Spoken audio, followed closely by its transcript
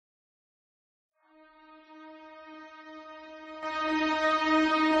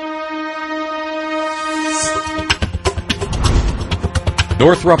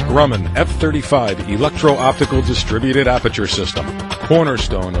Northrop Grumman F-35 Electro-Optical Distributed Aperture System,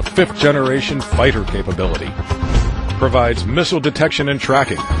 cornerstone of 5th generation fighter capability. Provides missile detection and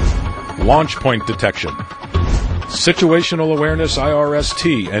tracking, launch point detection, situational awareness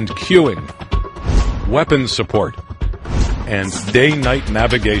IRST and cueing, weapons support, and day-night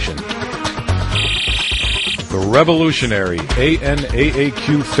navigation. The revolutionary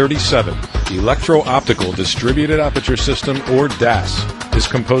ANAAQ-37 Electro-Optical Distributed Aperture System, or DAS, is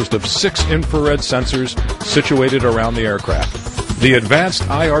composed of 6 infrared sensors situated around the aircraft. The advanced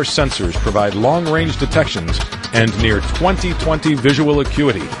IR sensors provide long-range detections and near 20/20 visual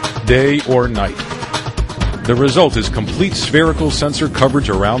acuity, day or night. The result is complete spherical sensor coverage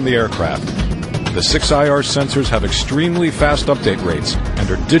around the aircraft. The 6 IR sensors have extremely fast update rates and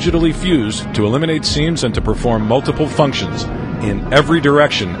are digitally fused to eliminate seams and to perform multiple functions in every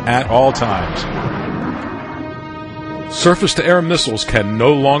direction at all times. Surface-to-air missiles can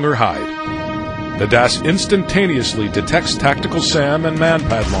no longer hide. The DAS instantaneously detects tactical SAM and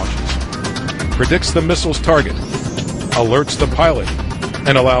manpad launches, predicts the missile's target, alerts the pilot,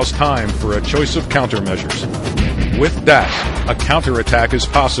 and allows time for a choice of countermeasures. With DAS, a counterattack is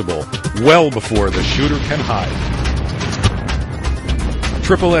possible well before the shooter can hide.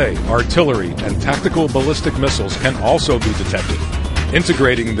 AAA, artillery, and tactical ballistic missiles can also be detected.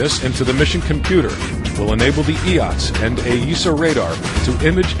 Integrating this into the mission computer will enable the EOTS and AESA radar to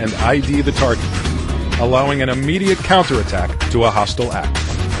image and ID the target, allowing an immediate counterattack to a hostile act.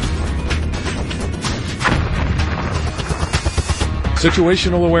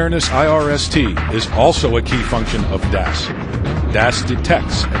 Situational awareness IRST is also a key function of DAS. DAS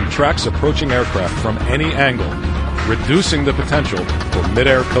detects and tracks approaching aircraft from any angle, reducing the potential for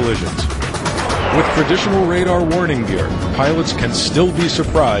mid-air collisions. With traditional radar warning gear, pilots can still be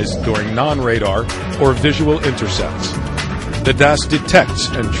surprised during non-radar or visual intercepts. The DAS detects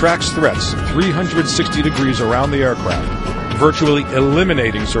and tracks threats 360 degrees around the aircraft, virtually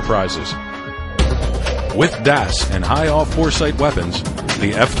eliminating surprises. With DAS and high-off foresight weapons,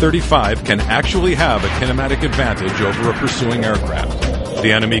 the F-35 can actually have a kinematic advantage over a pursuing aircraft.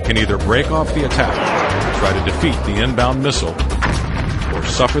 The enemy can either break off the attack, try to defeat the inbound missile, or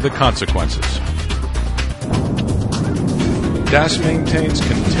suffer the consequences. DAS maintains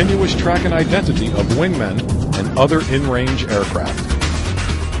continuous track and identity of wingmen and other in-range aircraft.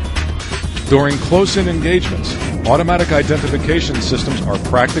 During close-in engagements, automatic identification systems are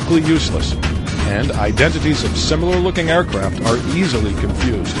practically useless, and identities of similar-looking aircraft are easily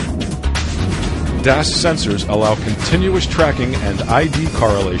confused. DAS sensors allow continuous tracking and ID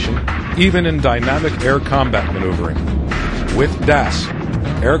correlation, even in dynamic air combat maneuvering. With DAS,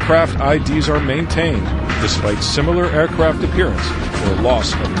 aircraft IDs are maintained despite similar aircraft appearance or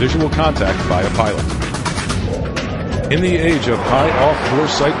loss of visual contact by a pilot. In the age of high-off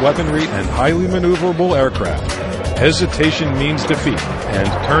foresight weaponry and highly maneuverable aircraft, hesitation means defeat, and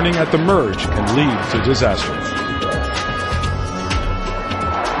turning at the merge can lead to disaster.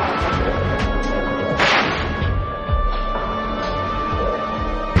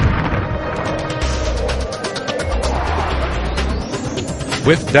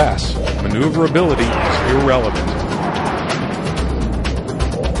 With DAS, maneuverability is irrelevant.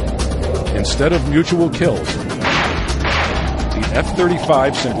 Instead of mutual kills, the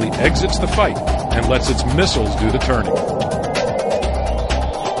F-35 simply exits the fight and lets its missiles do the turning.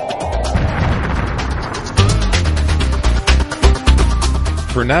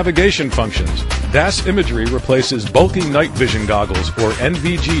 For navigation functions, DAS imagery replaces bulky night vision goggles, or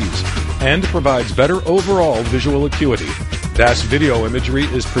NVGs, and provides better overall visual acuity. DAS video imagery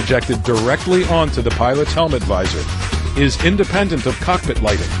is projected directly onto the pilot's helmet visor, is independent of cockpit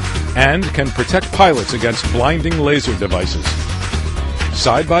lighting, and can protect pilots against blinding laser devices.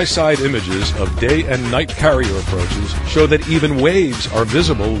 Side-by-side images of day and night carrier approaches show that even waves are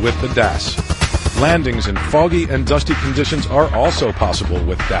visible with the DAS. Landings in foggy and dusty conditions are also possible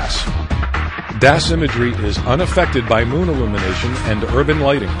with DAS. DAS imagery is unaffected by moon illumination and urban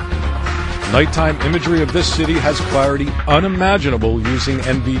lighting. Nighttime imagery of this city has clarity unimaginable using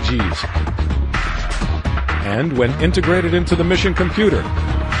NVGs. And when integrated into the mission computer,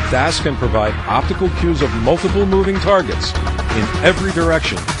 DAS can provide optical cues of multiple moving targets in every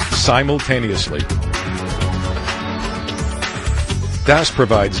direction simultaneously. DAS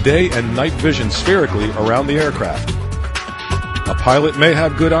provides day and night vision spherically around the aircraft. A pilot may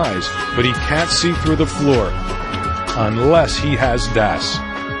have good eyes, but he can't see through the floor unless he has DAS.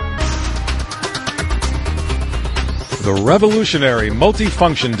 The revolutionary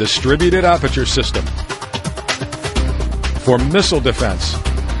multifunction distributed aperture system for missile defense,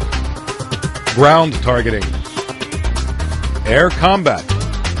 ground targeting, air combat,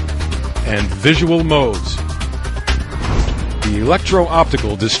 and visual modes. The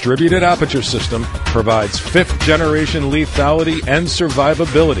electro-optical distributed aperture system provides fifth-generation lethality and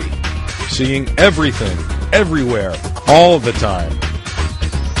survivability, seeing everything, everywhere, all the time.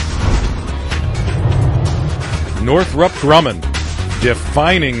 Northrop Grumman,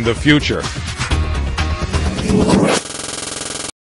 defining the future.